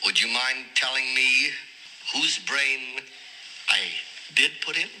Would you mind telling me whose brain I did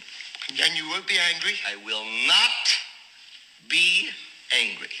put in? And you won't be angry? I will not be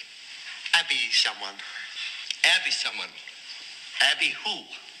angry. Abby someone. Abby someone. Abby who?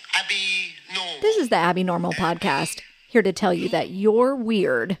 Abby Normal. This is the Abby Normal podcast, here to tell you that you're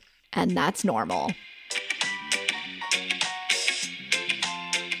weird, and that's normal.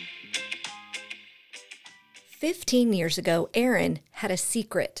 "15 years ago, Erin had a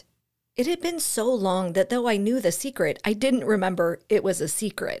secret. It had been so long that though I knew the secret, I didn't remember it was a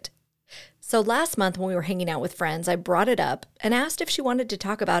secret. So last month when we were hanging out with friends, I brought it up and asked if she wanted to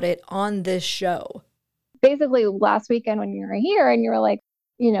talk about it on this show. Basically, last weekend when you were here and you were like,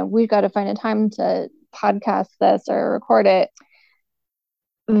 we've got to find a time to podcast this or record it.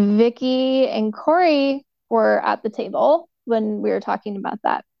 Vicky and Corey were at the table when we were talking about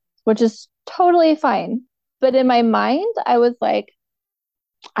that, which is totally fine. But in my mind, I was like,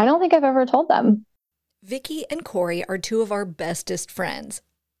 I don't think I've ever told them. Vicky and Corey are two of our bestest friends,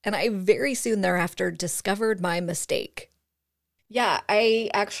 and I very soon thereafter discovered my mistake. Yeah, I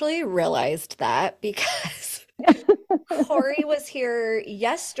actually realized that because Corey was here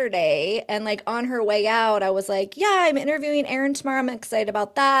yesterday, and on her way out, I was like, yeah, I'm interviewing Erin tomorrow. I'm excited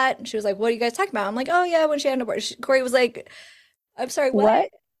about that. And she was like, what are you guys talking about? I'm like, oh yeah, when she had an abortion. Corey was like, I'm sorry, what?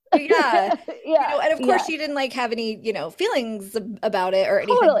 Yeah. Yeah. And of course she didn't have any, feelings about it or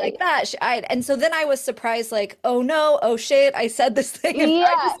anything like that. And so then I was surprised, oh no, oh shit, I said this thing. And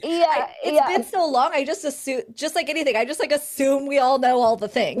it's been so long. I just assume, just like anything, I just assume we all know all the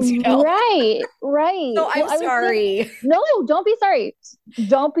things, Right. So I'm sorry. No, don't be sorry.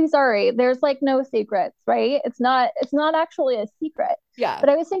 Don't be sorry. There's no secrets, right? It's not actually a secret. Yeah. But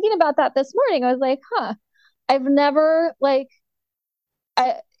I was thinking about that this morning. I was like, I've never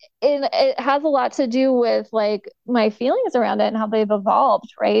it has a lot to do with my feelings around it and how they've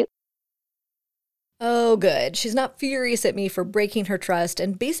evolved, right? Oh, good. She's not furious at me for breaking her trust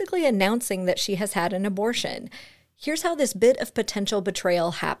and basically announcing that she has had an abortion. Here's how this bit of potential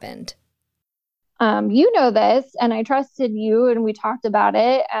betrayal happened. You know this, and I trusted you, and we talked about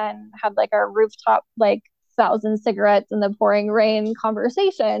it and had our rooftop 1,000 cigarettes in the pouring rain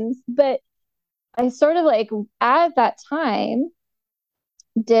conversations. But I sort of at that time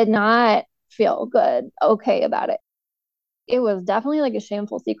did not feel okay about it. It was definitely a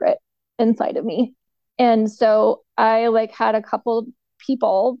shameful secret inside of me. And so I had a couple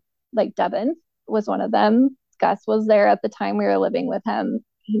people, Devin was one of them. Gus was there at the time we were living with him.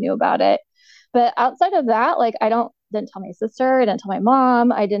 He knew about it. But outside of that, didn't tell my sister, I didn't tell my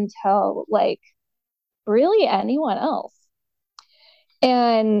mom, I didn't tell really anyone else.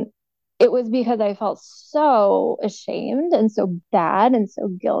 And it was because I felt so ashamed and so bad and so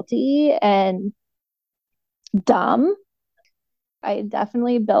guilty and dumb. I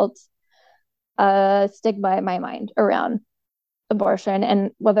definitely built a stigma in my mind around abortion, and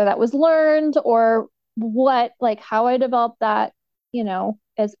whether that was learned or what, how I developed that,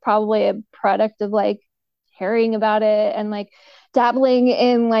 is probably a product of hearing about it and dabbling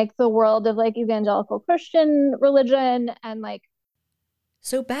in the world of evangelical Christian religion and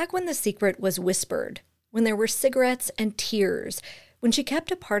So back when the secret was whispered, when there were cigarettes and tears, when she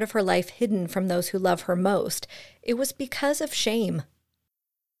kept a part of her life hidden from those who love her most, it was because of shame.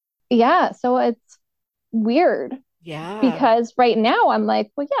 Yeah, so it's weird. Yeah. Because right now I'm well,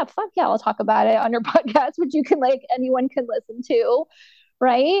 yeah, fuck yeah, I'll talk about it on your podcast, which you can anyone can listen to,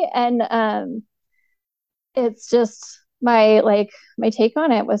 right? And it's just my take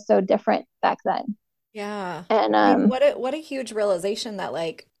on it was so different back then. Yeah. And what a huge realization that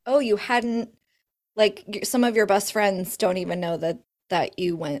oh, you hadn't some of your best friends don't even know that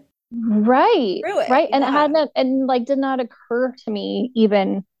you went right through it. Right. Yeah. And it hadn't did not occur to me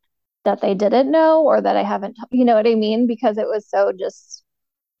even that they didn't know or that I haven't, you know what I mean? Because it was so just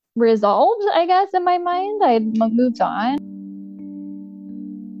resolved, I guess, in my mind. I had moved on.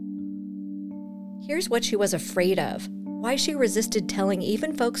 Here's what she was afraid of, why she resisted telling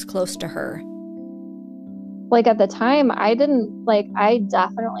even folks close to her. At the time, I didn't, I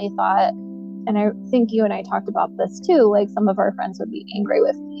definitely thought, and I think you and I talked about this too, some of our friends would be angry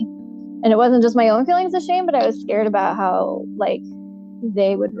with me. And it wasn't just my own feelings of shame, but I was scared about how,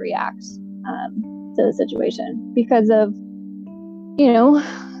 they would react to the situation because of,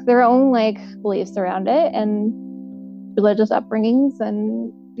 their own, beliefs around it and religious upbringings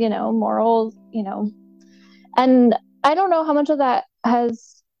and, morals, and I don't know how much of that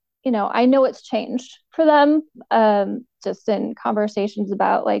has, I know it's changed for them, just in conversations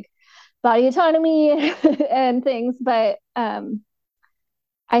about body autonomy and things. But I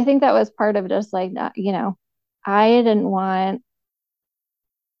think that was part of just not, I didn't want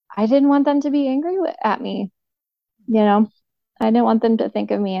I didn't want them to be angry at me, you know? I didn't want them to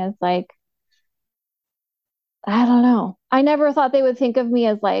think of me as like, I don't know. I never thought they would think of me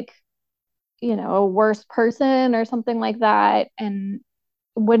as like, a worse person or something like that, and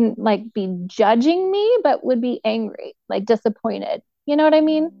wouldn't like be judging me, but would be angry, like disappointed. You know what I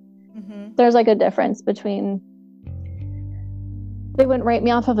mean? Mm-hmm. There's like a difference between they wouldn't write me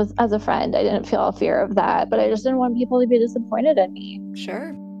off as a friend. I didn't feel a fear of that, but I just didn't want people to be disappointed in me.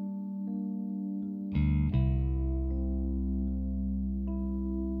 Sure.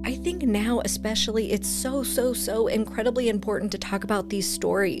 I think now, especially, it's so incredibly important to talk about these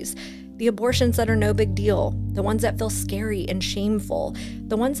stories. The abortions that are no big deal, the ones that feel scary and shameful,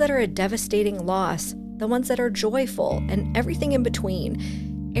 the ones that are a devastating loss, the ones that are joyful, and everything in between.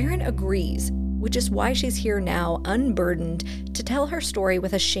 Erin agrees, which is why she's here now, unburdened, to tell her story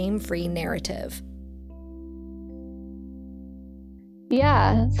with a shame-free narrative.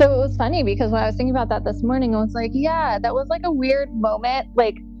 Yeah. So it was funny because when I was thinking about that this morning, I was like, yeah, that was like a weird moment.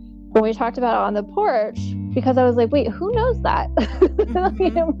 Like when we talked about it on the porch, because I was like, wait, who knows that?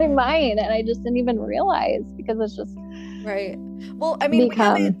 Mm-hmm. In my mind. And I just didn't even realize because it's just right. Well, I mean,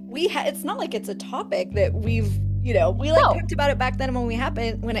 it's not like it's a topic that we've, we talked about it back then when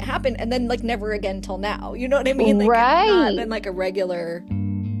it happened, and then like never again till now. You know what I mean? Like right. It's not been like a regular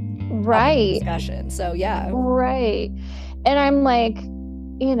discussion. So yeah. Right. And I'm like,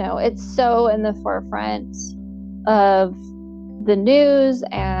 it's so in the forefront of the news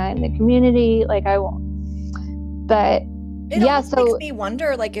and the community. Like I won't. But it makes me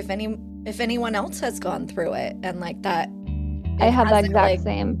wonder, like if anyone else has gone through it and like that. I have that exact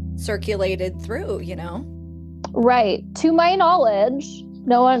same circulated through, Right. To my knowledge,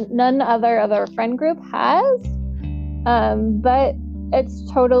 none other friend group has. But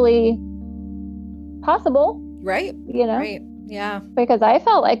it's totally possible. Right. Right. Yeah. Because I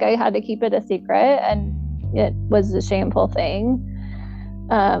felt like I had to keep it a secret and it was a shameful thing.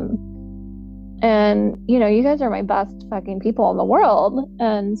 And you guys are my best fucking people in the world.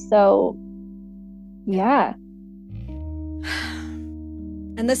 And so, yeah.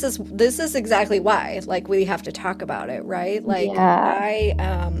 And this is exactly why, like, we have to talk about it, right? Like, I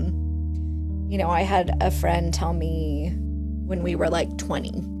had a friend tell me when we were like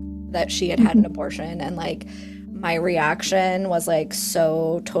 20 that she had an abortion, and like my reaction was like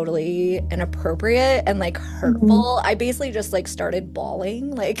so totally inappropriate and like hurtful. I basically just like started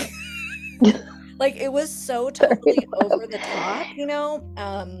bawling, like like it was so totally over the top,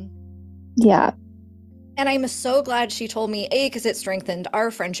 Yeah. And I'm so glad she told me, A, because it strengthened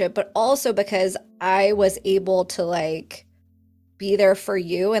our friendship, but also because I was able to like be there for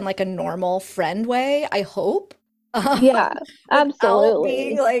you in like a normal friend way, I hope. Yeah, absolutely.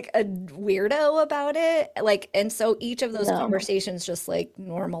 Being like a weirdo about it. Like, and so each of those conversations just like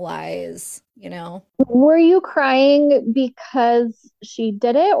normalize, Were you crying because she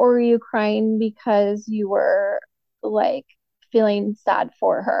did it, or were you crying because you were like feeling sad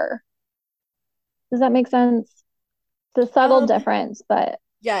for her? Does that make sense? It's a subtle difference, but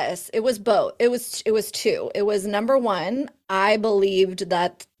yes, it was both. It was two. It was, number one, I believed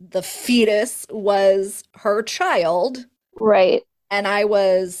that the fetus was her child. Right. And I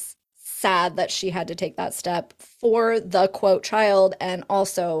was sad that she had to take that step for the quote child, and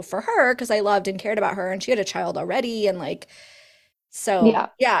also for her because I loved and cared about her, and she had a child already, and like, so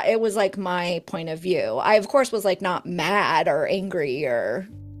yeah, it was like my point of view. I of course was like not mad or angry, or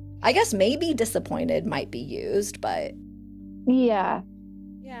I guess maybe disappointed might be used, but yeah.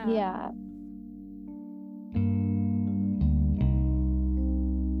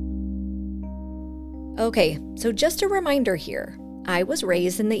 Okay, so just a reminder here. I was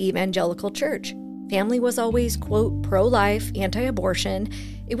raised in the evangelical church. Family was always, quote, pro-life, anti-abortion.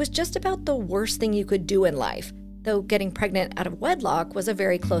 It was just about the worst thing you could do in life, though getting pregnant out of wedlock was a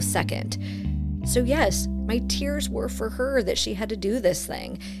very close second. So yes, my tears were for her that she had to do this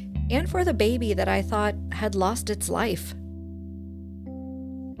thing, and for the baby that I thought had lost its life.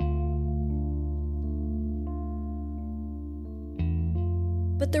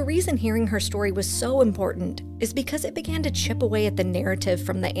 But the reason hearing her story was so important is because it began to chip away at the narrative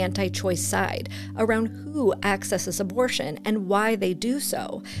from the anti-choice side around who accesses abortion and why they do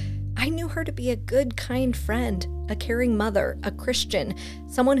so. I knew her to be a good, kind friend, a caring mother, a Christian,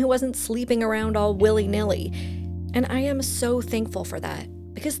 someone who wasn't sleeping around all willy-nilly. And I am so thankful for that,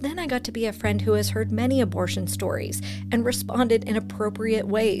 because then I got to be a friend who has heard many abortion stories and responded in appropriate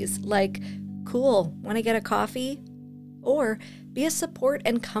ways, like, cool, want to get a coffee? Or be a support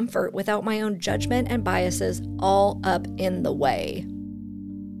and comfort without my own judgment and biases all up in the way.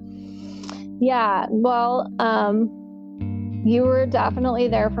 Yeah, well, You were definitely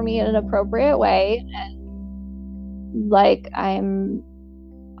there for me in an appropriate way. And like, I don't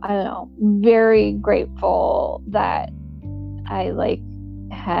know, very grateful that I like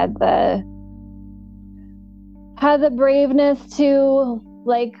had the braveness to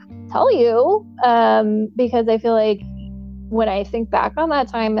like tell you, because I feel like when I think back on that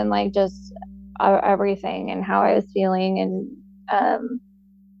time and like just everything and how I was feeling, and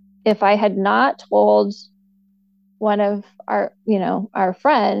if I had not told one of our, our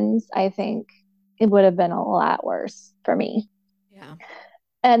friends, I think it would have been a lot worse for me. Yeah.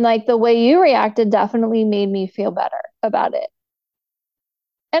 And like the way you reacted definitely made me feel better about it.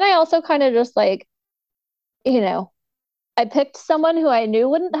 And I also kind of just like, I picked someone who I knew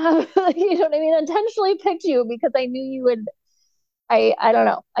wouldn't have, you know what I mean? Intentionally picked you because I knew you would, I don't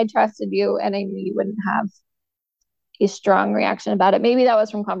know, I trusted you and I knew you wouldn't have a strong reaction about it. Maybe that was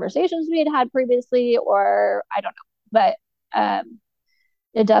from conversations we had previously, or I don't know. But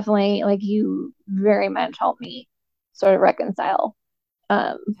it definitely, like, you very much helped me sort of reconcile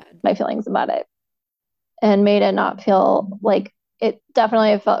my feelings about it and made it not feel like it.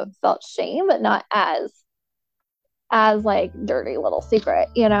 Definitely felt shame, but not as like dirty little secret,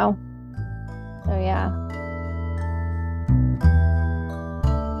 so yeah.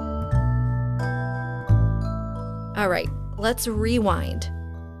 All right, let's rewind.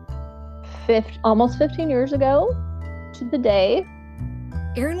 Almost 15 years ago to the day.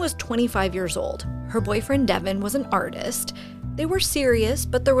 Erin was 25 years old. Her boyfriend Devin was an artist. They were serious,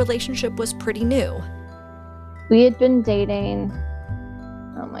 but the relationship was pretty new. We had been dating,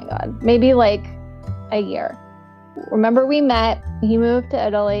 oh my God, maybe like a year. Remember, we met, he moved to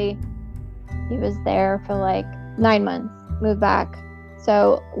Italy. He was there for like 9 months, moved back.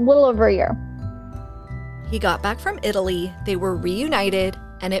 So a little over a year. He got back from Italy, they were reunited,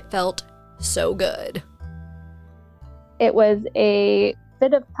 and it felt so good. It was a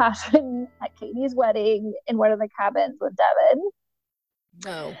fit of passion at Katie's wedding in one of the cabins with Devin.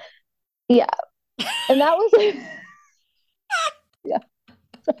 No. Yeah. And that was yeah.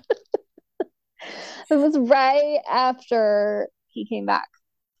 It was right after he came back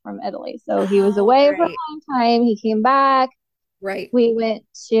from Italy. So he was away for a long time. He came back. Right. We went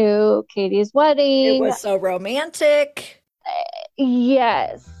to Katie's wedding. It was so romantic.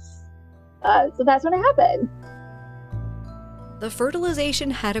 Yes. So that's when it happened. The fertilization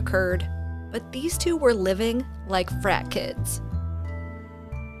had occurred, but these two were living like frat kids.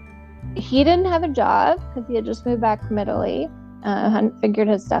 He didn't have a job because he had just moved back from Italy. Hadn't figured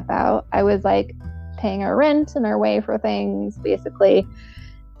his stuff out. I was like paying our rent and our way for things, basically.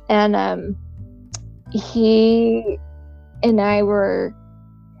 And he and I were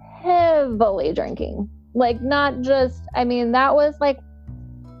heavily drinking. Like, not just, I mean, that was like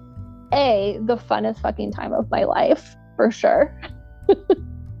the funnest fucking time of my life, for sure.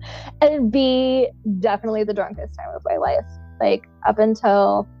 And B, definitely the drunkest time of my life. Like, up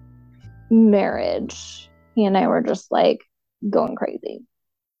until marriage, he and I were just like going crazy.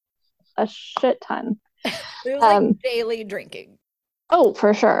 A shit ton. It was like daily drinking. Oh,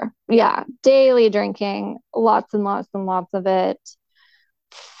 for sure. Yeah. Daily drinking, lots and lots and lots of it.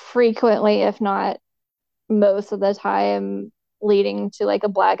 Frequently, if not most of the time, leading to like a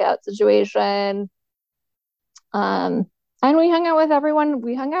blackout situation. And we hung out with everyone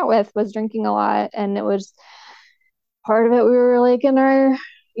we hung out with was drinking a lot. And it was part of it. We were like in our,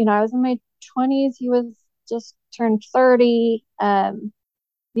 I was in my 20s. He was just turned 30.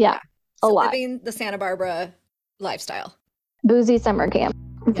 Yeah. So a lot. Living the Santa Barbara lifestyle. Boozy summer camp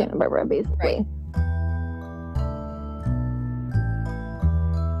in Santa Barbara, basically. Right.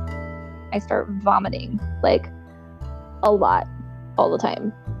 I start vomiting like a lot all the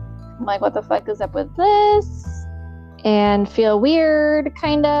time. I'm like, what the fuck is up with this? And feel weird,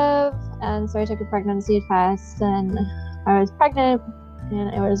 kind of. And so I took a pregnancy test and I was pregnant, and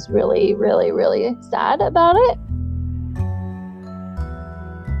I was really, really, really sad about it.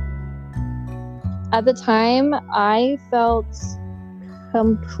 At the time, I felt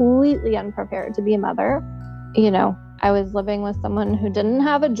completely unprepared to be a mother. I was living with someone who didn't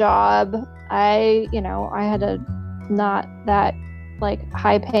have a job. I had a not that like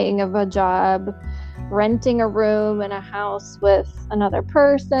high paying of a job, renting a room in a house with another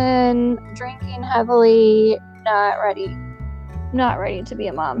person, drinking heavily, not ready to be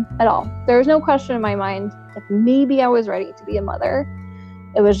a mom at all. There was no question in my mind if maybe I was ready to be a mother.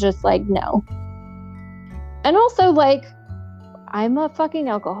 It was just like, no. And also, like, I'm a fucking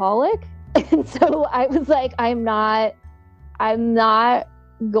alcoholic. And so I was like, I'm not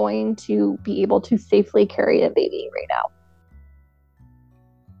going to be able to safely carry a baby right now.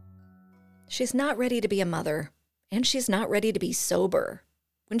 She's not ready to be a mother. and she's not ready to be sober.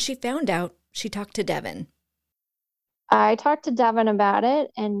 When she found out, she talked to Devin. I talked to Devin about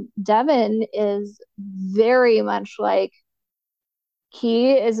it, and Devin is very much like,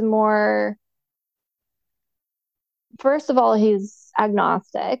 he is more, first of all, he's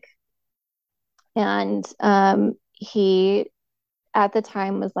agnostic. And he at the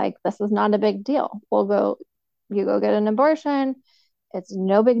time was like, this is not a big deal. You go get an abortion. It's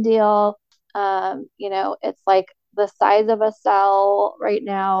no big deal. It's like the size of a cell right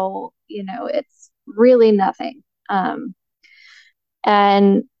now, it's really nothing.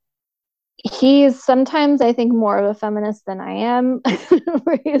 And he's sometimes, I think, more of a feminist than I am,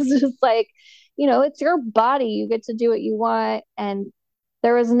 where he's just like, it's your body. You get to do what you want. And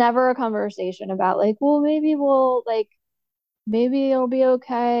there was never a conversation about like, well, maybe it'll be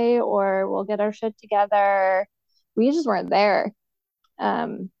okay, or we'll get our shit together. We just weren't there.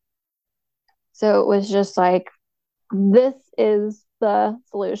 So it was just like, this is the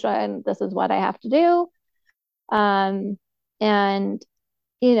solution. This is what I have to do. And,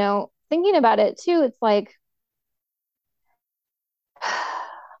 thinking about it too, it's like,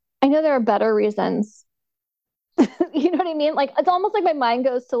 I know there are better reasons. You know what I mean? Like, it's almost like my mind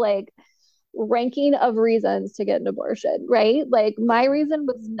goes to like ranking of reasons to get an abortion, right? Like, my reason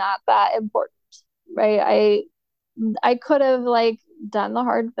was not that important, right? I could have like done the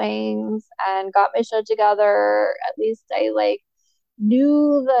hard things and got my shit together. At least I like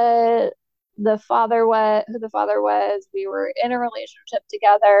knew the father was who the father was. We were in a relationship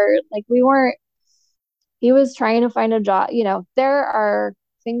together. Like, he was trying to find a job. There are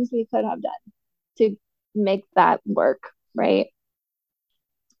things we could have done to make that work, right?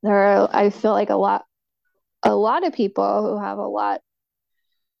 I feel like a lot of people who have a lot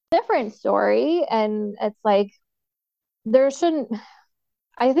different story, and it's like, there shouldn't,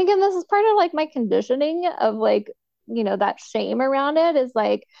 I think, and this is part of like my conditioning of like, that shame around it, is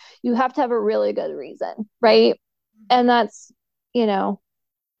like, you have to have a really good reason, right? And that's, I don't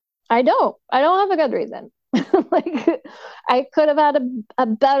have a good reason. Like, I could have had a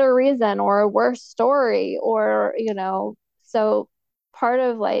better reason or a worse story, or, so part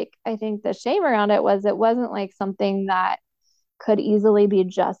of like, I think the shame around it wasn't like something that could easily be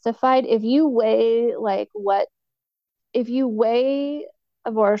justified. If you weigh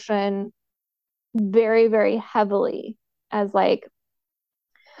abortion very, very heavily as like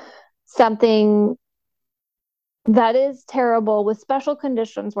something that is terrible with special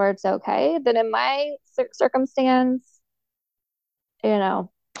conditions where it's okay, then in my circumstance, I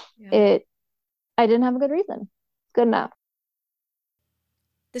didn't have a good reason. Good enough.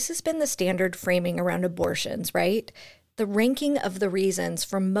 This has been the standard framing around abortions, right? The ranking of the reasons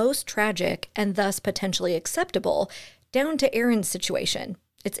from most tragic and thus potentially acceptable down to Erin's situation.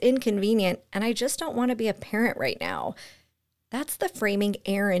 It's inconvenient, and I just don't want to be a parent right now. That's the framing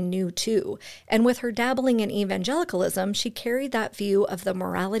Erin knew too. And with her dabbling in evangelicalism, she carried that view of the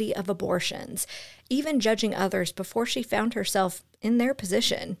morality of abortions, even judging others before she found herself in their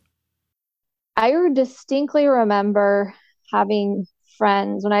position. I distinctly remember having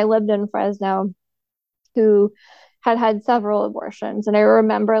friends when I lived in Fresno who had several abortions. And I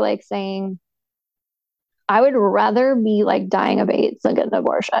remember like saying, I would rather be like dying of AIDS than get an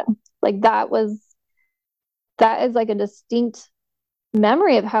abortion. Like, that is like a distinct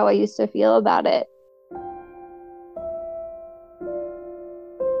memory of how I used to feel about it.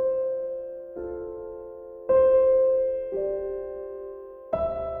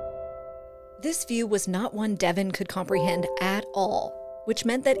 This view was not one Devin could comprehend at all, which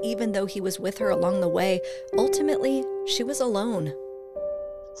meant that even though he was with her along the way, ultimately, she was alone.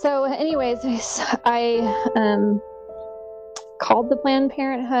 So anyways, I called the Planned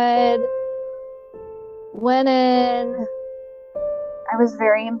Parenthood, went in. I was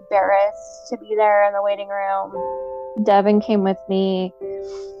very embarrassed to be there in the waiting room. Devin came with me.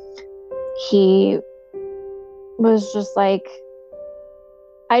 He was just like,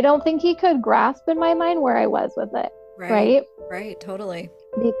 I don't think he could grasp in my mind where I was with it. Right? Right, totally.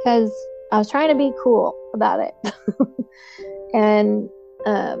 Because I was trying to be cool about it. And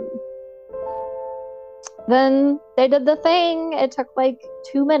then they did the thing. It took like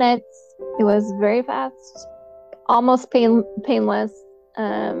 2 minutes. It was very fast, almost painless.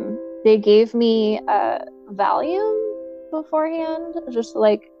 They gave me Valium beforehand, just to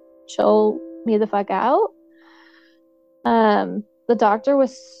like chill me the fuck out. The doctor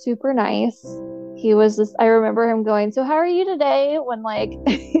was super nice. He was just, I remember him going, so how are you today? When like,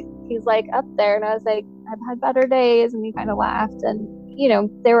 he's like up there, and I was like, I've had better days. And he kind of laughed, and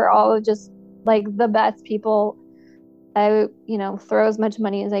they were all just like the best people I, throw as much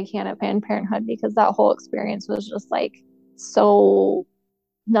money as I can at Planned Parenthood because that whole experience was just like so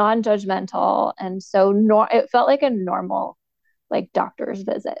non-judgmental and it felt like a normal like doctor's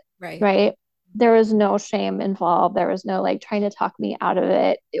visit, Right. right? There was no shame involved. There was no like trying to talk me out of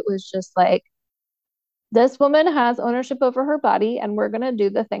it. It was just like, this woman has ownership over her body and we're going to do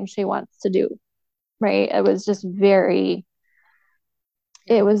the thing she wants to do, right? It was just it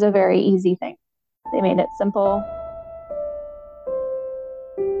was a very easy thing. They made it simple.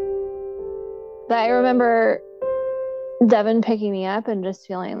 But I remember Devin picking me up and just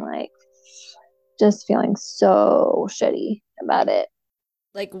feeling so shitty about it.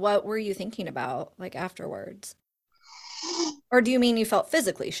 Like, what were you thinking about, like, afterwards? Or do you mean you felt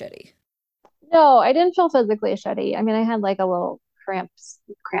physically shitty? No, I didn't feel physically shitty. I mean, I had like a little cramps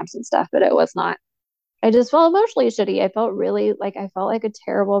and stuff, but it was not. I just felt emotionally shitty. I felt like a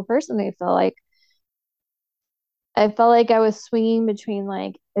terrible person. I felt like I was swinging between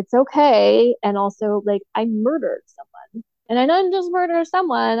like it's okay and also like I murdered someone. And I didn't just murder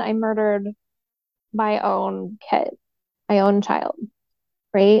someone, I murdered my own kid, my own child,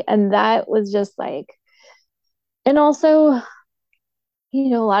 right? And that was just like, and also, a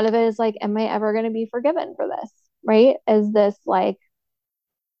lot of it is like, am I ever going to be forgiven for this? Right? Is this like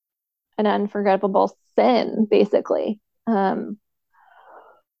an unforgivable sin, basically? Yeah,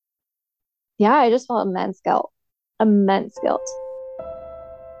 I just felt immense guilt.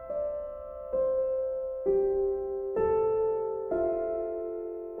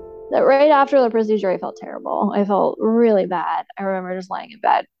 That right after the procedure, I felt terrible. I felt really bad. I remember just lying in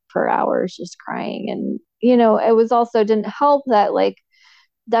bed for hours, just crying. And, it was also didn't help that like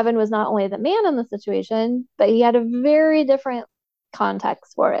Devin was not only the man in the situation, but he had a very different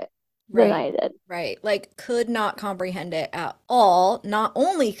context for it than Right. I did. Right. Like, could not comprehend it at all, not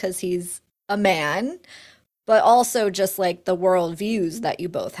only because he's a man, but also just like the world views that you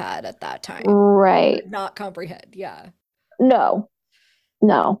both had at that time. Right. Could not comprehend. Yeah. No,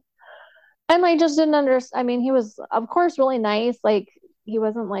 no. And I just didn't understand. I mean, he was, of course, really nice. Like, he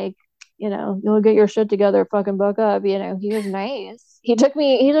wasn't like, you'll get your shit together, fucking book up. He was nice. He took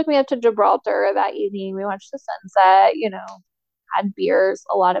me up to Gibraltar that evening. We watched the sunset, had beers,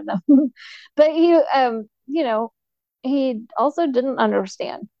 a lot of them. But he also didn't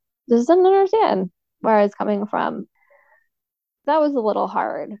understand. Just didn't understand where I was coming from. That was a little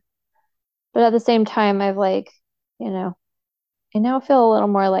hard. But at the same time, I've like, you know, I now feel a little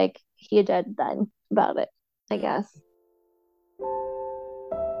more like he did then about it, I guess.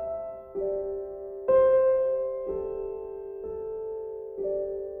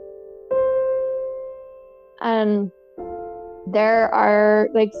 And there are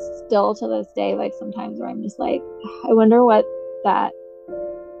like still to this day, like sometimes where I'm just like, I wonder what that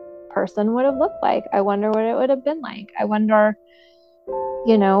person would have looked like. I wonder what it would have been like. I wonder,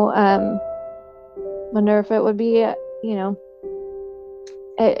 you know, wonder if it would be,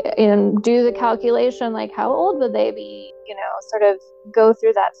 and do the calculation, like how old would they be, sort of go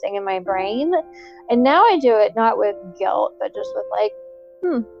through that thing in my brain. And now I do it not with guilt, but just with like,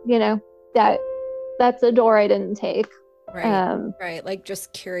 that's a door I didn't take. Right. Right. Like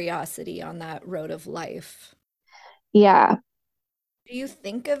just curiosity on that road of life. Yeah. Do you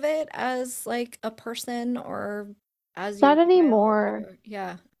think of it as like a person or as your Not child? anymore.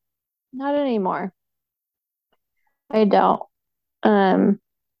 Yeah. Not anymore. I don't. Um,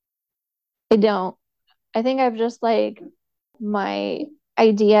 I don't. I think I've just like my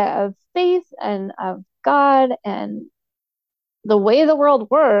idea of faith and of God and the way the world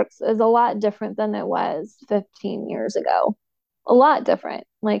works is a lot different than it was 15 years ago. A lot different,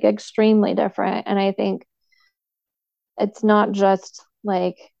 like extremely different. And I think it's not just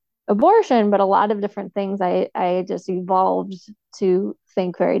like abortion, but a lot of different things I just evolved to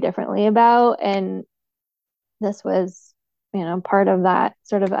think very differently about. And this was, part of that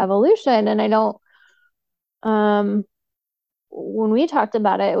sort of evolution. And I don't, when we talked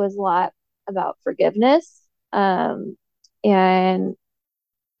about it, it was a lot about forgiveness. And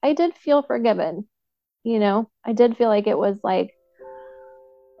I did feel forgiven, I did feel like it was like,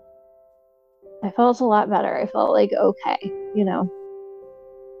 I felt a lot better. I felt like, okay.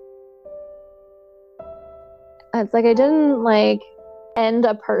 It's like I didn't like end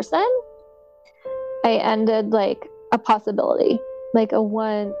a person. I ended like a possibility, like a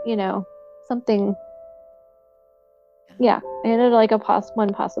one, something. Yeah, I ended like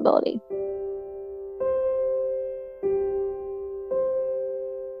one possibility.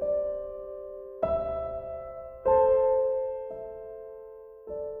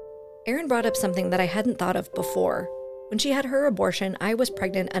 Erin brought up something that I hadn't thought of before, When she had her abortion, I was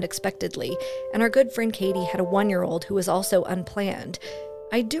pregnant unexpectedly, and our good friend Katie had a 1-year-old who was also unplanned.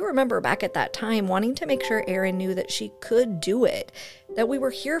 I do remember back at that time wanting to make sure Erin knew that she could do it, that we were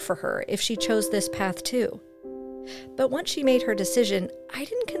here for her if she chose this path too. But once she made her decision, I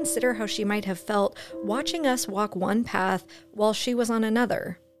didn't consider how she might have felt watching us walk one path while she was on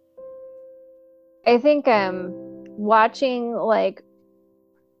another. I think watching like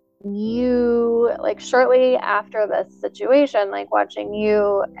you, like shortly after this situation, like watching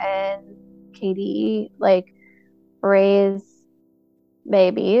you and Katie like raise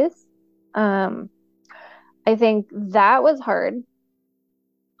babies, I think that was hard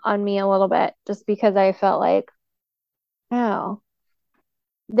on me a little bit, just because I felt like, oh,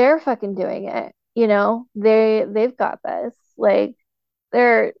 they're fucking doing it, you know, they've got this, like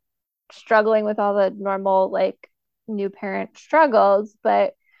they're struggling with all the normal like new parent struggles,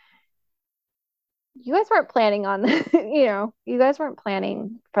 but you guys weren't planning on you know, you guys weren't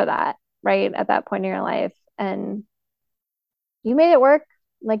planning for that, right, at that point in your life, and you made it work.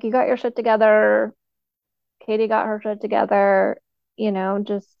 Like, you got your shit together, Katie got her shit together, you know,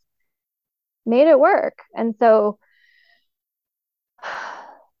 just made it work. And so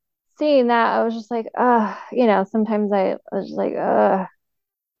seeing that, I was just like, you know, sometimes I was just like, I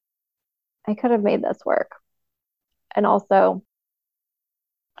could have made this work. And also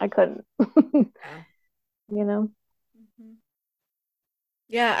I couldn't. You know?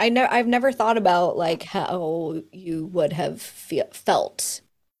 Yeah, I've never thought about like how you would have felt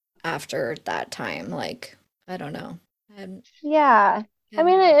after that time. Like, I don't know. Yeah. I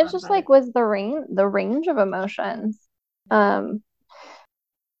mean, Hadn't it thought just about like it. was the range of emotions. Um,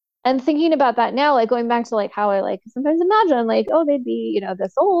 and thinking about that now, like going back to like how I like sometimes imagine like, oh, they'd be, you know,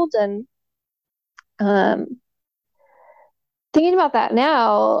 this old, and um thinking about that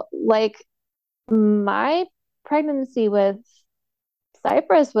now, like my pregnancy with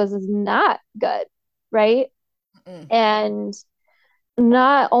Cypress was not good, right? Mm. And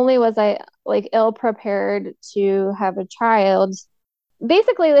not only was I like ill prepared to have a child,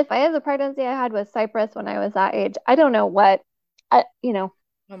 basically, if I had the pregnancy I had with Cypress when I was that age, I don't know what, you know,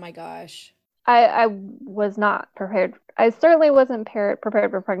 Oh my gosh. I was not prepared. I certainly wasn't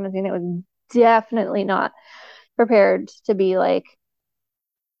prepared for pregnancy, and it was definitely not prepared to be like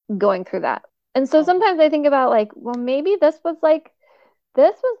going through that. And so sometimes I think about like, well, maybe this was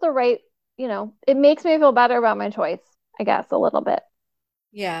the right, you know, it makes me feel better about my choice, I guess, a little bit.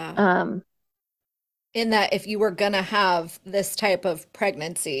 Yeah. Um, In that if you were gonna have this type of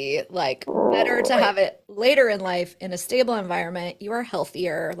pregnancy, like better to right. have it later in life in a stable environment, you are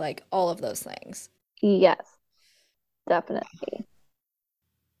healthier, like all of those things. Yes, definitely.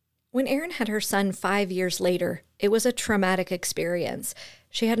 When Erin had her son 5 years later, it was a traumatic experience.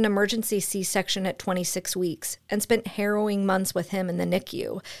 She had an emergency C-section at 26 weeks and spent harrowing months with him in the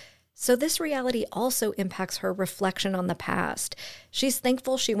NICU. So this reality also impacts her reflection on the past. She's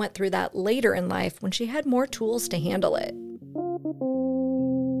thankful she went through that later in life when she had more tools to handle it.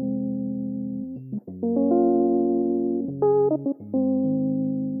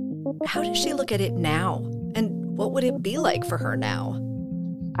 How does she look at it now? And what would it be like for her now?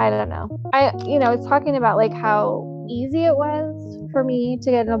 I don't know. You know, it's talking about like how easy it was for me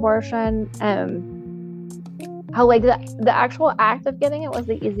to get an abortion, how like the actual act of getting it was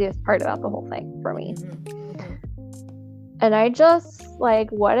the easiest part about the whole thing for me. And I just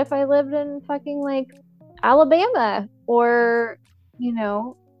like, what if I lived in fucking like Alabama, or, you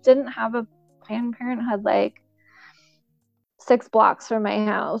know, didn't have a Planned Parenthood like 6 blocks from my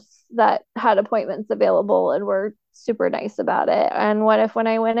house that had appointments available and were super nice about it? And what if when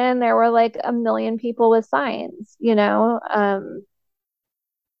I went in, there were like a million people with signs, you know?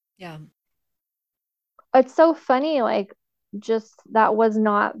 Yeah. It's so funny, like, just that was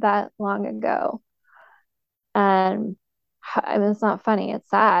not that long ago. And I mean, it's not funny, it's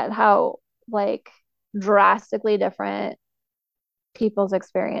sad how like drastically different people's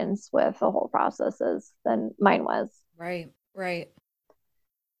experience with the whole process is than mine was. Right, right.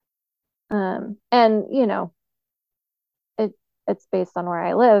 And you know, it's based on where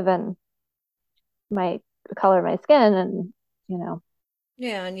I live and my color of my skin, and you know.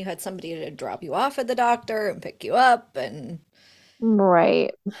 Yeah, and you had somebody to drop you off at the doctor and pick you up and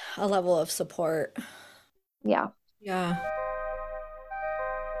Right. a level of support. Yeah. Yeah.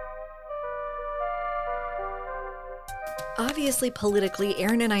 Obviously, politically,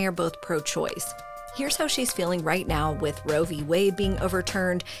 Erin and I are both pro-choice. Here's how she's feeling right now with Roe v. Wade being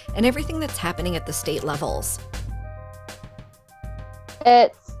overturned and everything that's happening at the state levels.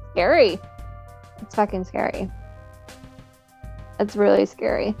 It's scary. It's fucking scary. It's really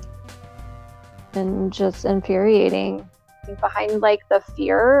scary. and just infuriating. Behind like the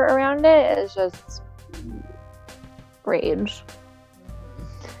fear around it is just rage.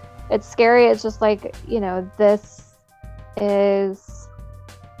 It's scary. It's just like, this is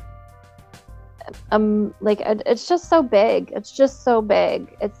like it's just so big. It's just so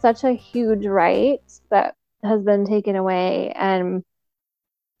big. It's such a huge right that has been taken away, and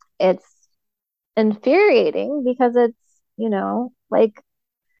it's infuriating because it's, like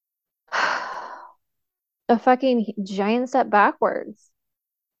a fucking giant step backwards.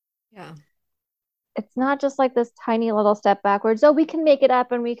 Yeah. It's not just like this tiny little step backwards. Oh, we can make it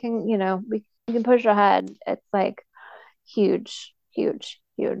up and we can, we can push ahead. It's like huge, huge,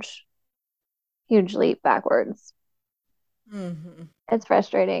 huge, huge leap backwards. Mm-hmm. It's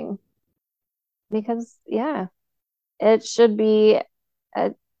frustrating because, yeah, it should be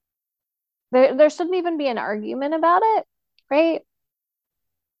there shouldn't even be an argument about it, right?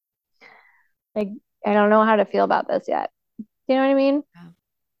 Like, I don't know how to feel about this yet. You know what I mean? Yeah.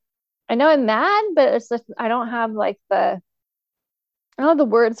 I know I'm mad, but it's just I don't have the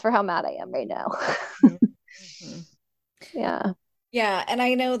words for how mad I am right now. Mm-hmm. Yeah. Yeah, and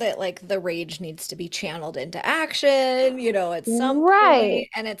I know that like the rage needs to be channeled into action, at some Right. point.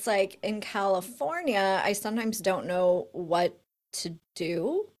 And it's like in California, I sometimes don't know what to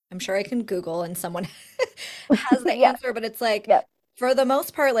do. I'm sure I can Google and someone has the Yeah. answer, but it's like Yep. for the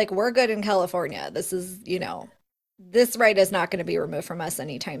most part, like we're good in California. This is, this right is not going to be removed from us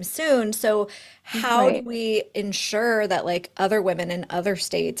anytime soon. So how do Right. we ensure that like other women in other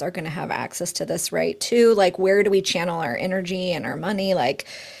states are going to have access to this right too? Like where do we channel our energy and our money like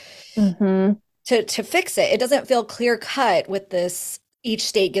Mm-hmm. to fix it? It doesn't feel clear cut with this each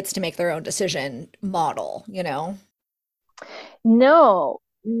state gets to make their own decision model, No,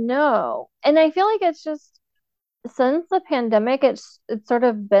 no. And I feel like it's just since the pandemic, it's sort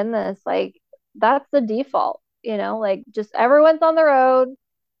of been this like that's the default, like just everyone's on the road.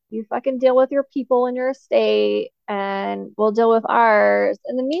 You fucking deal with your people in your state and we'll deal with ours.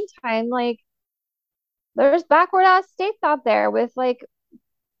 In the meantime, like there's backward ass states out there with like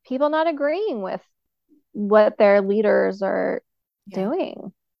people not agreeing with what their leaders are Yeah,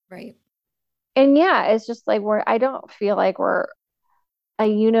 doing. right. And yeah, it's just like I don't feel like we're a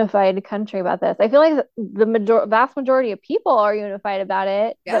unified country about this. I feel like the vast majority of people are unified about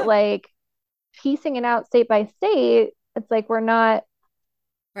it, but Yeah, like piecing it out state by state, it's like we're not.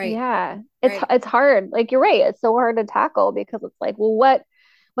 right, Yeah, right, it's hard. Like you're right, it's so hard to tackle because it's like, well, what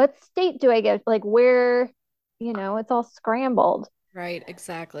state do I get? Like where, it's all scrambled. right,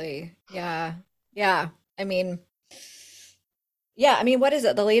 exactly. Yeah. Yeah. I mean, yeah, I mean, what is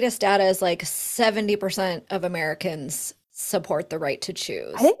it? The latest data is like 70% of Americans support the right to I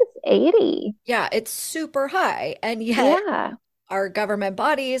choose. think it's 80. Yeah, it's super high. And yet Yeah, our government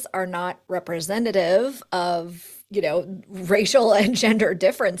bodies are not representative of, racial and gender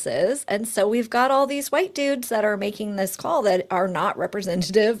differences. And so we've got all these white dudes that are making this call that are not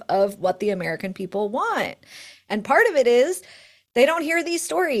representative of what the American people want. And part of it is they don't hear these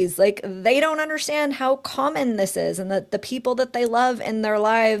stories. Like they don't understand how common this is and that the people that they love in their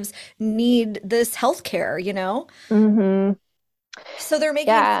lives need this health care. mm-hmm. So they're making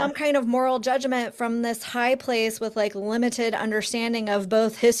Yeah, some kind of moral judgment from this high place with like limited understanding of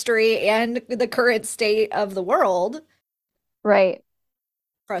both history and the current state of the world. right,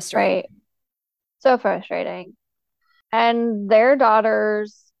 Frustrating. right. So frustrating. And their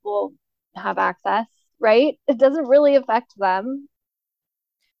daughters will have access, right? It doesn't really affect them.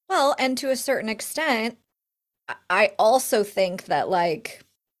 Well, and to a certain extent, I also think that like,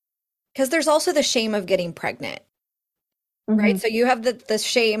 because there's also the shame of getting pregnant, right? Mm-hmm. So you have the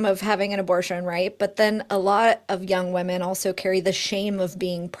shame of having an abortion, right? But then a lot of young women also carry the shame of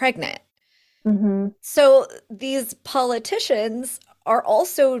being pregnant. Mm-hmm. So these politicians are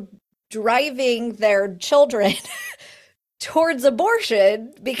also driving their children towards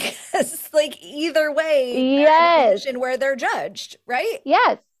abortion because, like, either way, they're in a Yes. position where they're judged, right?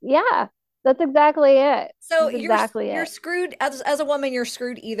 Yes. Yeah. That's exactly it. So That's exactly you're it. screwed as a woman, you're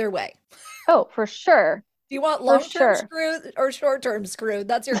screwed either way. Oh, for sure. Do you want For long-term sure. screwed or short-term screwed?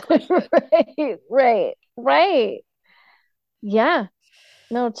 That's your question. Right. Right. Right. Yeah.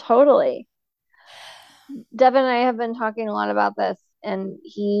 No, totally. Devin and I have been talking a lot about this, and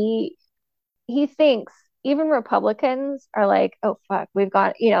he thinks even Republicans are like, oh fuck, we've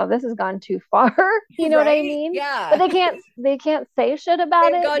gone, this has gone too far. You know what I Right? mean? But Yeah. they can't say shit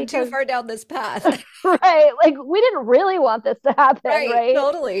about They've it gone too because far down this path. right, like we didn't really want this to happen, Right. right?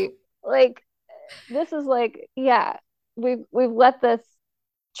 Totally. Like this is like, yeah, we've let this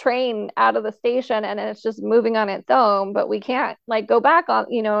train out of the station and it's just moving on its own, but we can't like go back on,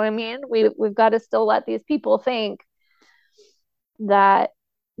 you know what I mean? We've got to still let these people think that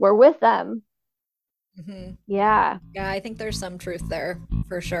we're with them. Hmm. Yeah. Yeah, I think there's some truth there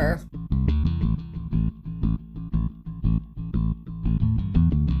for sure.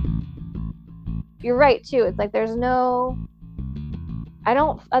 You're right too. It's like there's no I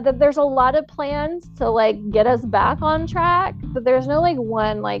don't there's a lot of plans to like get us back on track, but there's no like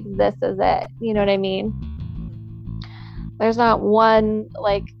one like this is it. You know what I mean? There's not one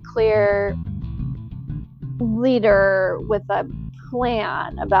like clear leader with a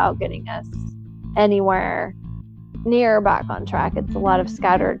plan about getting us anywhere near back on track. It's a lot of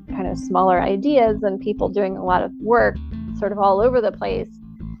scattered kind of smaller ideas and people doing a lot of work sort of all over the place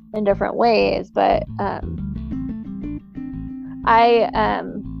in different ways. But I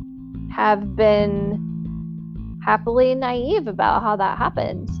have been happily naive about how that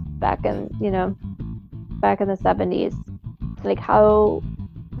happened back in, back in the 70s. Like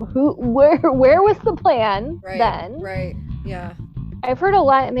where was the plan then? Right. Yeah. I've heard a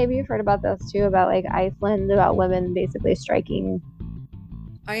lot, maybe you've heard about this too, about like Iceland, about women basically striking.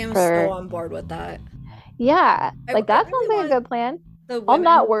 I am so on board with that. Yeah. Like that sounds like a good plan. I'll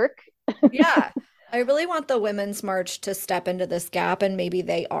not work. Yeah. I really want the Women's March to step into this gap, and maybe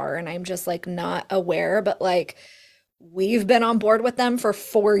they are, and I'm just like not aware, but like we've been on board with them for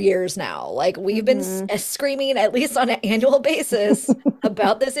 4 years now. Like we've been screaming at least on an annual basis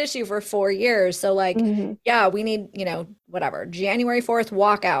about this issue for 4 years. So like, yeah, we need, whatever, January 4th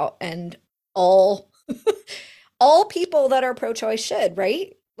walkout, and all people that are pro-choice should,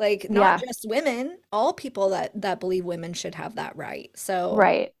 right? Like not just women, all people that believe women should have that right. So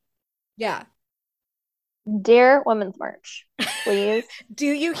right. Yeah. Dear Women's March, please. Do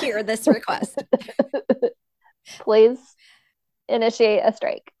you hear this request? Please initiate a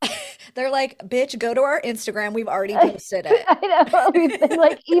strike. They're like, bitch, go to our Instagram. We've already posted it. I know. We've been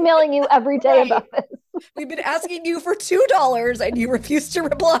like emailing you every day about this. We've been asking you for $2 and you refuse to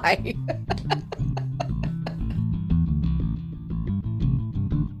reply.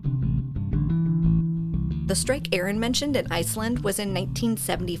 The strike Erin mentioned in Iceland was in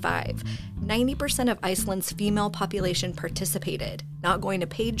 1975. 90% of Iceland's female population participated, not going to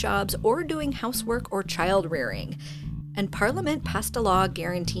paid jobs or doing housework or child rearing. And Parliament passed a law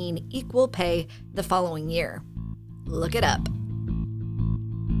guaranteeing equal pay the following year. Look it up.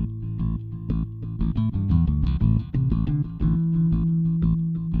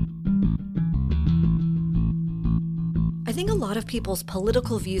 I think a lot of people's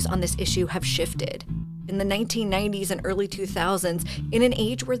political views on this issue have shifted. In the 1990s and early 2000s, in an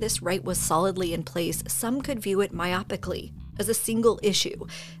age where this right was solidly in place, some could view it myopically, as a single issue,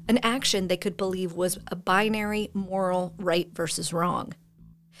 an action they could believe was a binary, moral right versus wrong.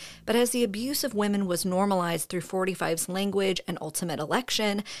 But as the abuse of women was normalized through 45's language and ultimate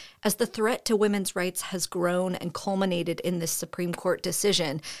election, as the threat to women's rights has grown and culminated in this Supreme Court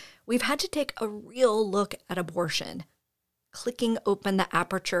decision, we've had to take a real look at abortion, clicking open the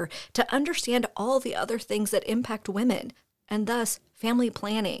aperture to understand all the other things that impact women, and thus family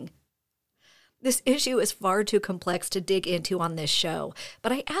planning. This issue is far too complex to dig into on this show,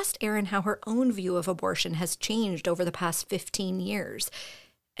 but I asked Erin how her own view of abortion has changed over the past 15 years,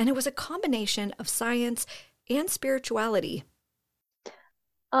 and it was a combination of science and spirituality.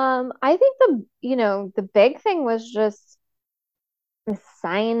 I think the big thing was just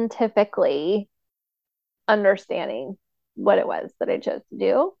scientifically understanding what it was that I chose to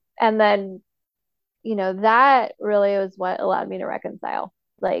do. And then, that really was what allowed me to reconcile.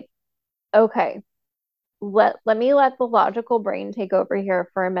 Like, okay, let me let the logical brain take over here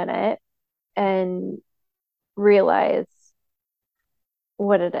for a minute and realize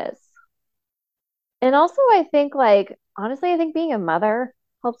what it is. And also, I think, like, honestly, I think being a mother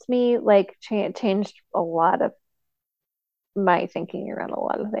helps me, like, change a lot of my thinking around a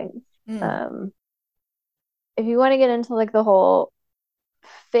lot of things. If you want to get into like the whole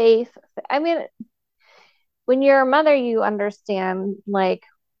faith, I mean, when you're a mother, you understand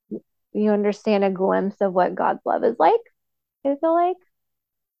a glimpse of what God's love is like. I feel like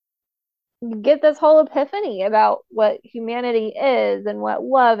you get this whole epiphany about what humanity is and what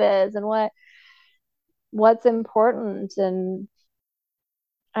love is and what's important. And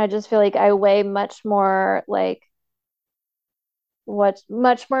I just feel like I weigh much more weight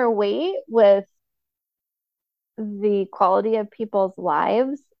with the quality of people's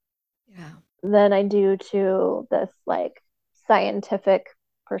lives than I do to this like scientific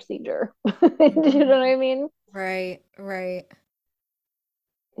procedure. Do you know what I mean? Right.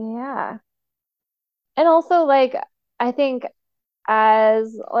 Yeah. And also, like, I think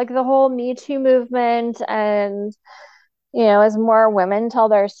as like the whole Me Too movement and as more women tell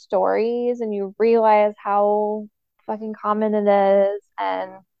their stories and you realize how fucking common it is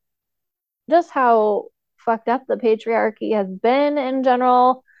and just how fucked up the patriarchy has been in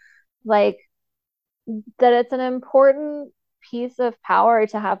general, like that it's an important piece of power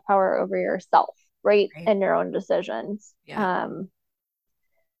to have power over yourself, right? Right. And your own decisions. Yeah.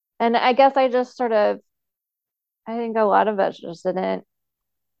 And I guess I think a lot of us just didn't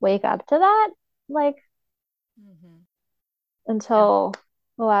wake up to that, like Mm-hmm. Yeah. until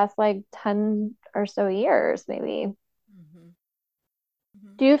the last like 10 or so years, maybe. Mm-hmm.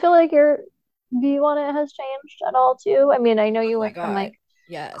 Mm-hmm. Do you feel like your view on it has changed at all too? I mean, I know Oh you my went from God. like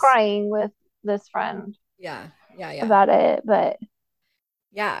Yes. crying with this friend Yeah. Yeah. Yeah. about it, but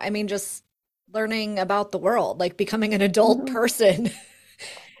Yeah. I mean, just learning about the world, like becoming an adult mhm. person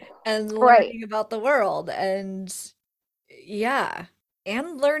and Right. learning about the world. And yeah.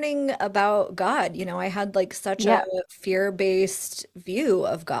 And learning about God. I had like such a Yeah. fear-based view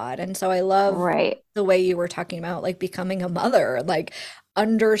of God. And so I love Right. the way you were talking about like becoming a mother, like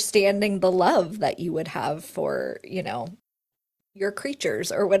understanding the love that you would have for, your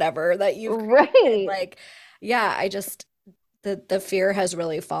creatures or whatever that you've created. Right. Like, yeah, the fear has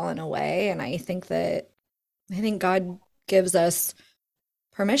really fallen away. And I think God gives us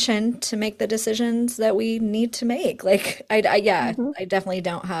permission to make the decisions that we need to make. Like yeah, Hmm. I definitely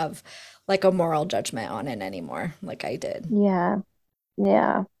don't have like a moral judgment on it anymore like I did. Yeah.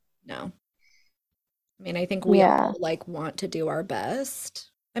 Yeah. No. I mean, I think we Yeah. all like want to do our best.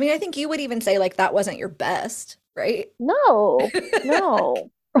 I mean, I think you would even say like that wasn't your best, right? No.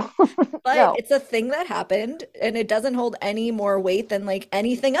 No. But No. it's a thing that happened and it doesn't hold any more weight than like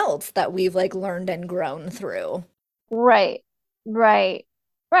anything else that we've like learned and grown through. Right. Right.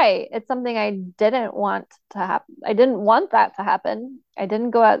 Right. It's something I didn't want to happen. I didn't want that to happen. I didn't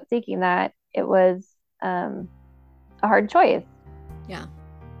go out seeking that. It was a hard choice. Yeah.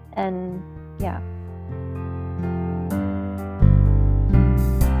 And yeah.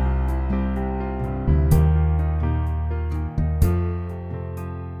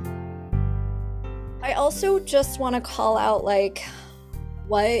 I also just want to call out like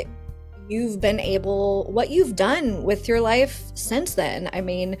what what you've done with your life since then. I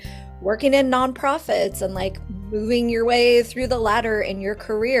mean, working in nonprofits and like moving your way through the ladder in your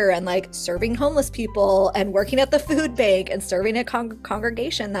career and like serving homeless people and working at the food bank and serving a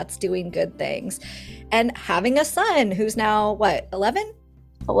congregation that's doing good things and having a son who's now what, 11?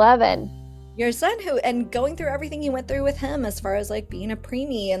 11. Your son and going through everything you went through with him as far as like being a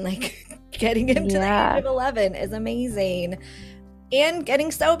preemie and like getting him to the age of 11 is amazing. And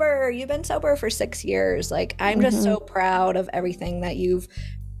getting sober. You've been sober for 6 years. Like, I'm just so proud of everything that you've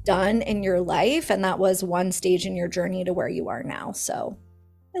done in your life. And that was one stage in your journey to where you are now. So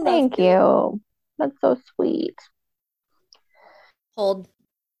I love Thank you. That's so sweet. Hold.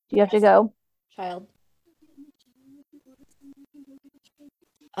 Do you have to go? Child.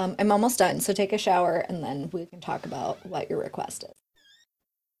 I'm almost done. So take a shower and then we can talk about what your request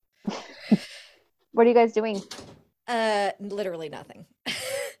is. What are you guys doing? Literally nothing.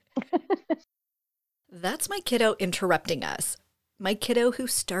 That's my kiddo interrupting us. My kiddo who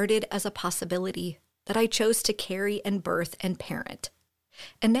started as a possibility that I chose to carry and birth and parent.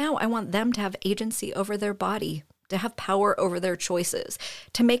 And now I want them to have agency over their body, to have power over their choices,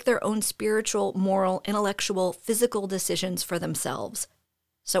 to make their own spiritual, moral, intellectual, physical decisions for themselves.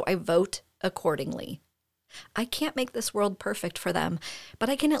 So I vote accordingly. I can't make this world perfect for them, but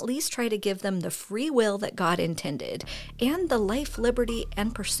I can at least try to give them the free will that God intended and the life, liberty,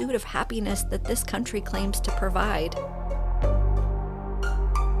 and pursuit of happiness that this country claims to provide.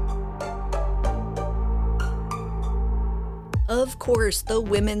 Of course, the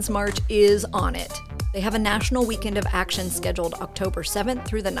Women's March is on it. They have a national weekend of action scheduled October 7th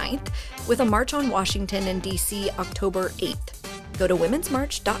through the 9th, with a march on Washington and D.C. October 8th. Go to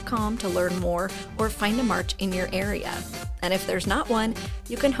womensmarch.com to learn more or find a march in your area. And if there's not one,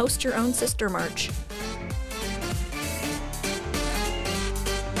 you can host your own sister march.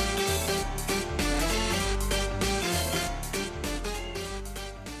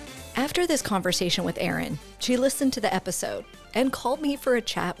 After this conversation with Erin, she listened to the episode and called me for a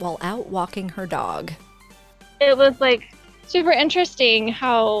chat while out walking her dog. It was like super interesting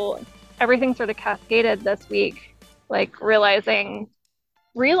how everything sort of cascaded this week, like realizing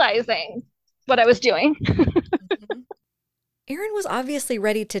what I was doing. Erin was obviously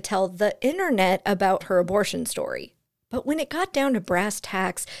ready to tell the internet about her abortion story. But when it got down to brass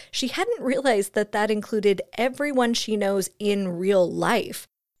tacks, she hadn't realized that included everyone she knows in real life.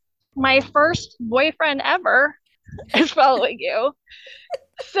 My first boyfriend ever is following you.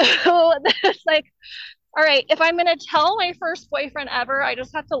 So it's like, all right, if I'm gonna tell my first boyfriend ever, I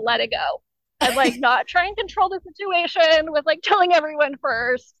just have to let it go. I'm like not try and control the situation with like telling everyone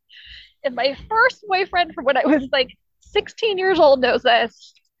first. If my first boyfriend from when I was like 16 years old knows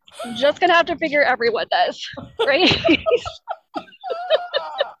this, I'm just gonna have to figure everyone does, right?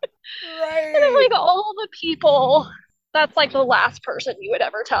 Right. And I'm like all the people, that's like the last person you would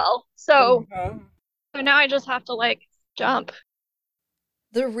ever tell. So now I just have to like jump.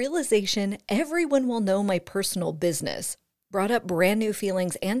 The realization everyone will know my personal business brought up brand new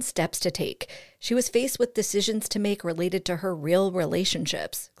feelings and steps to take. She was faced with decisions to make related to her real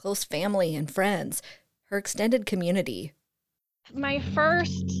relationships, close family and friends, her extended community. My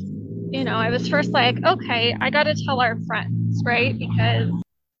first, I was first like, okay, I got to tell our friends, right? Because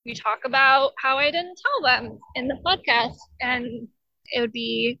we talk about how I didn't tell them in the podcast, and it would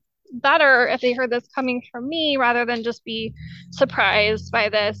be better if they heard this coming from me rather than just be surprised by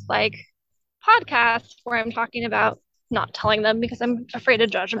this like podcast where I'm talking about not telling them because I'm afraid of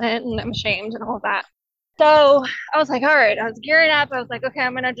judgment and I'm ashamed and all of that. So I was like, all right, I was gearing up. I was like, okay,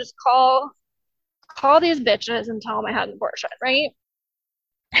 I'm gonna just call these bitches and tell them I had an abortion, right?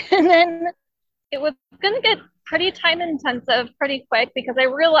 And then it was gonna get pretty time intensive pretty quick because I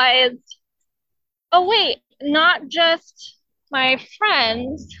realized, oh wait, not just my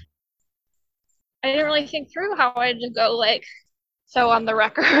friends. I didn't really think through how I'd go like so on the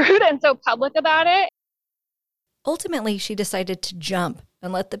record and so public about it. Ultimately, she decided to jump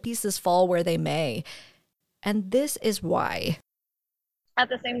and let the pieces fall where they may. And this is why. At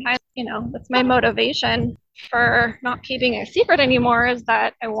the same time, that's my motivation for not keeping a secret anymore, is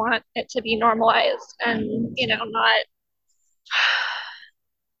that I want it to be normalized and,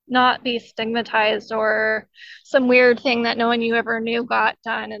 not be stigmatized or some weird thing that no one you ever knew got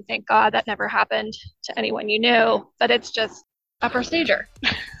done. And thank God that never happened to anyone you knew, but it's just a procedure.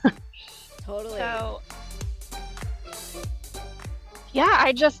 Totally. So, yeah,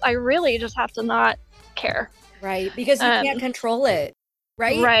 I really just have to not care. Right, because you can't control it,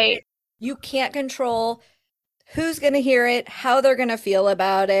 right? Right. You can't control who's going to hear it, how they're going to feel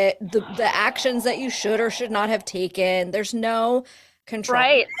about it, the actions that you should or should not have taken. There's no control.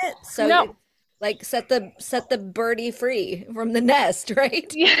 Right. So no. Like set the birdie free from the nest,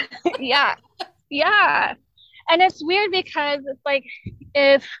 right? Yeah. Yeah. And it's weird because it's like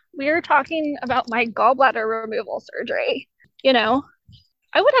if we were talking about my gallbladder removal surgery,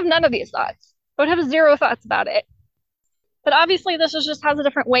 I would have none of these thoughts. I would have zero thoughts about it. But obviously this just has a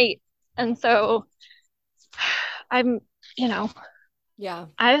different weight. And so I'm, yeah,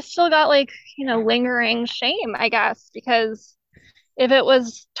 I've still got like, lingering shame, I guess, because if it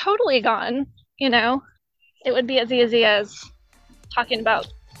was totally gone, it would be as easy as talking about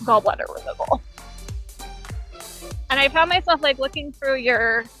gallbladder removal. And I found myself like looking through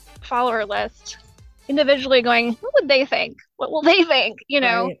your follower list individually going, what would they think? What will they think?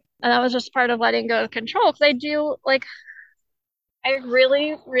 Right. And that was just part of letting go of control. Because I do I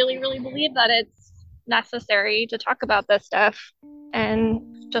really, really, really believe that it's necessary to talk about this stuff and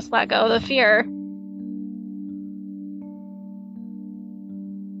just let go of the fear.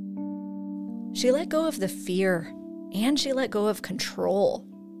 She let go of the fear and she let go of control.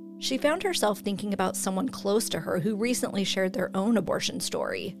 She found herself thinking about someone close to her who recently shared their own abortion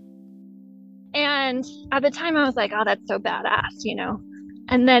story. And at the time I was like, oh, that's so badass,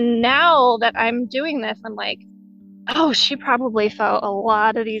 And then now that I'm doing this, I'm like, oh, she probably felt a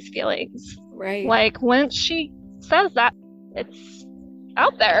lot of these feelings. Right. Like when she says that, it's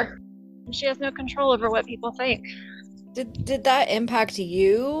out there. And she has no control over what people think. Did that impact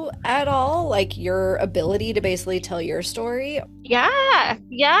you at all? Like your ability to basically tell your story? Yeah.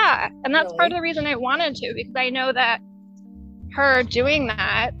 And that's part of the reason I wanted to, because I know that her doing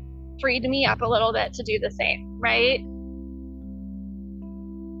that freed me up a little bit to do the same, right?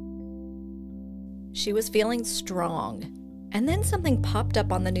 She was feeling strong. And then something popped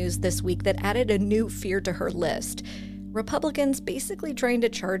up on the news this week that added a new fear to her list. Republicans basically trying to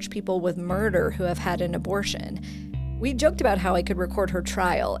charge people with murder who have had an abortion. We joked about how I could record her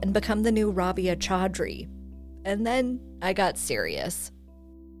trial and become the new Rabia Chaudhry. And then I got serious.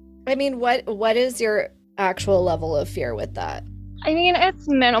 I mean, what is your actual level of fear with that? I mean, it's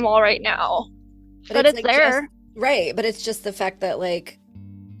minimal right now, but it's like there. Right, but it's just the fact that like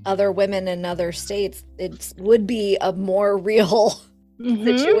other women in other states, it would be a more real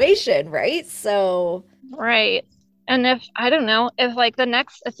situation, right? So right. And if I don't know, if like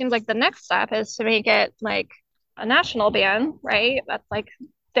it seems like the next step is to make it like a national ban, right? That's like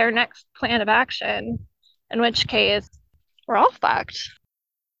their next plan of action, in which case we're all fucked.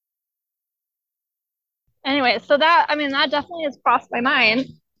 Anyway, so that definitely has crossed my mind.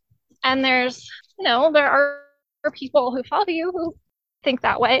 And there's, there are people who follow you who think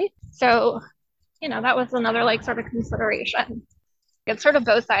that way. So, that was another like sort of consideration. It's sort of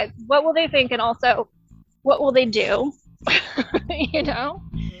both sides. What will they think? And also, what will they do? you know?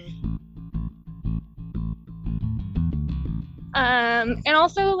 And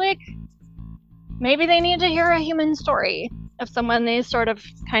also, like, maybe they need to hear a human story of someone they sort of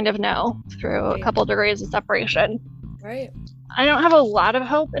kind of know through a couple degrees of separation. Right. I don't have a lot of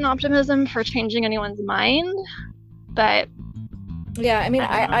hope and optimism for changing anyone's mind, but yeah, I mean,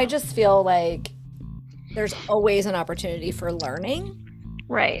 I just feel like there's always an opportunity for learning.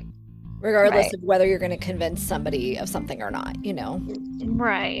 Right. Regardless of whether you're going to convince somebody of something or not,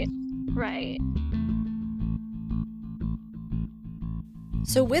 Right.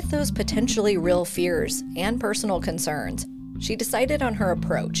 So with those potentially real fears and personal concerns, she decided on her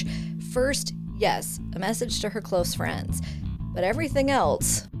approach. First, yes, a message to her close friends, but everything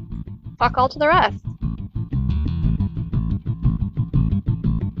else, fuck all to the rest.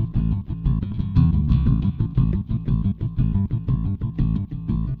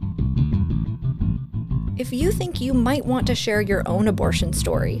 If you think you might want to share your own abortion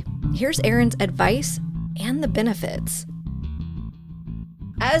story, here's Erin's advice and the benefits.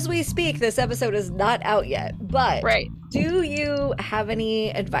 As we speak, this episode is not out yet, but do you have any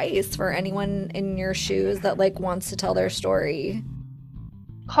advice for anyone in your shoes that like wants to tell their story?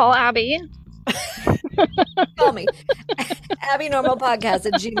 Call Abby. Call me.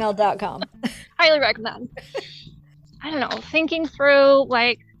 AbbyNormalPodcast@gmail.com. Highly recommend. I don't know, thinking through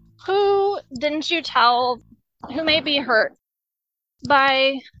like, who didn't you tell who may be hurt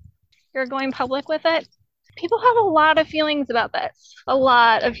by your going public with it? People have a lot of feelings about this, a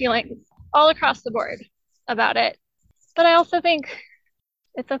lot of feelings all across the board about it. But I also think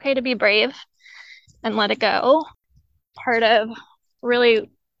it's okay to be brave and let it go. Part of really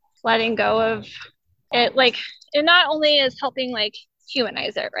letting go of it, like, it not only is helping like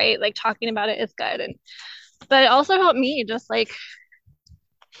humanize it, right? Like talking about it is good, but it also helped me just like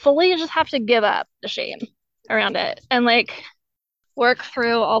fully just have to give up the shame around it and like work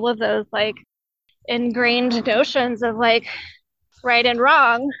through all of those like ingrained notions of like right and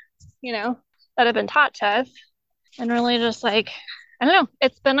wrong, that have been taught to us, and really just like, I don't know,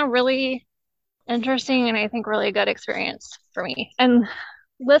 it's been a really interesting and I think really good experience for me. And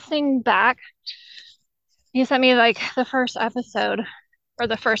listening back, you sent me like the first episode or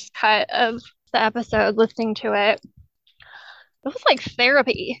the first cut of the episode, listening to it was like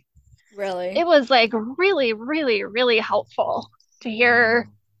therapy. Really? It was like really, really, really helpful to hear,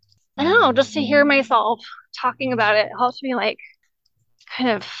 I don't know, just to hear myself talking about it. It helped me like kind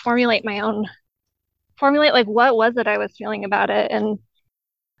of formulate like what was it I was feeling about it. And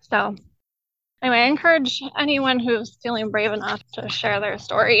so anyway, I encourage anyone who's feeling brave enough to share their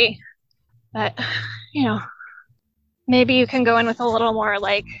story, but maybe you can go in with a little more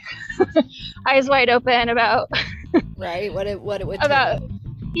like eyes wide open about right, what it would about take.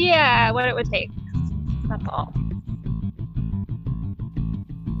 What it would take. That's all.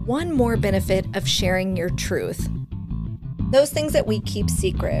 One more benefit of sharing your truth. Those things that we keep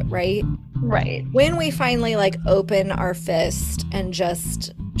secret, right? Right. When we finally like open our fist and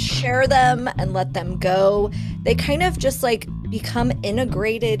just share them and let them go, they kind of just like become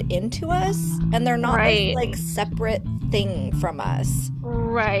integrated into us, and they're not this, like separate thing from us.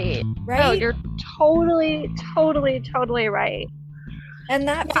 Right. Right? Oh, you're totally right. And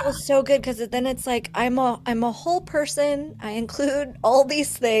that feels so good, because then it's like I'm a whole person. I include all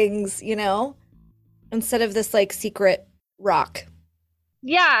these things, instead of this like secret rock.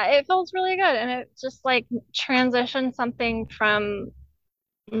 Yeah, it feels really good, and it just like transitions something from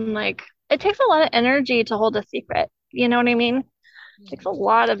like, it takes a lot of energy to hold a secret. You know what I mean? It takes a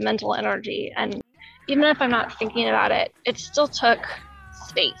lot of mental energy, and even if I'm not thinking about it, it still took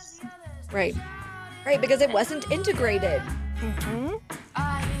space. Right, because it wasn't integrated. Mm-hmm.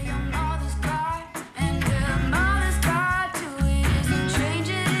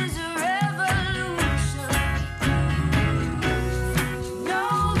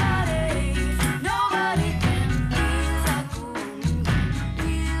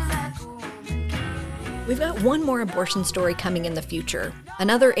 We've got one more abortion story coming in the future.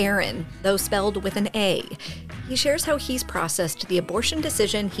 Another Aaron, though spelled with an A. He shares how he's processed the abortion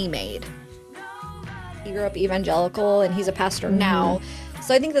decision he made. He grew up evangelical and he's a pastor now.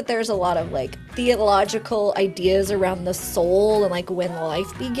 So I think that there's a lot of like theological ideas around the soul and like when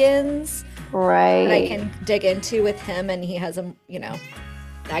life begins. Right. That I can dig into with him, and he has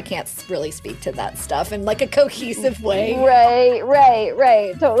I can't really speak to that stuff in like a cohesive way.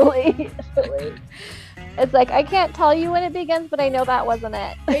 Right. Totally. It's like I can't tell you when it begins, but I know that wasn't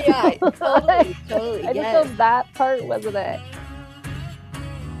it. Yeah, totally. I just know that part wasn't it.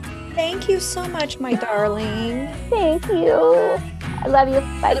 Thank you so much, my darling. Thank you. I love you.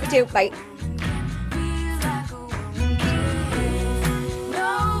 Bye. Love you too. Bye.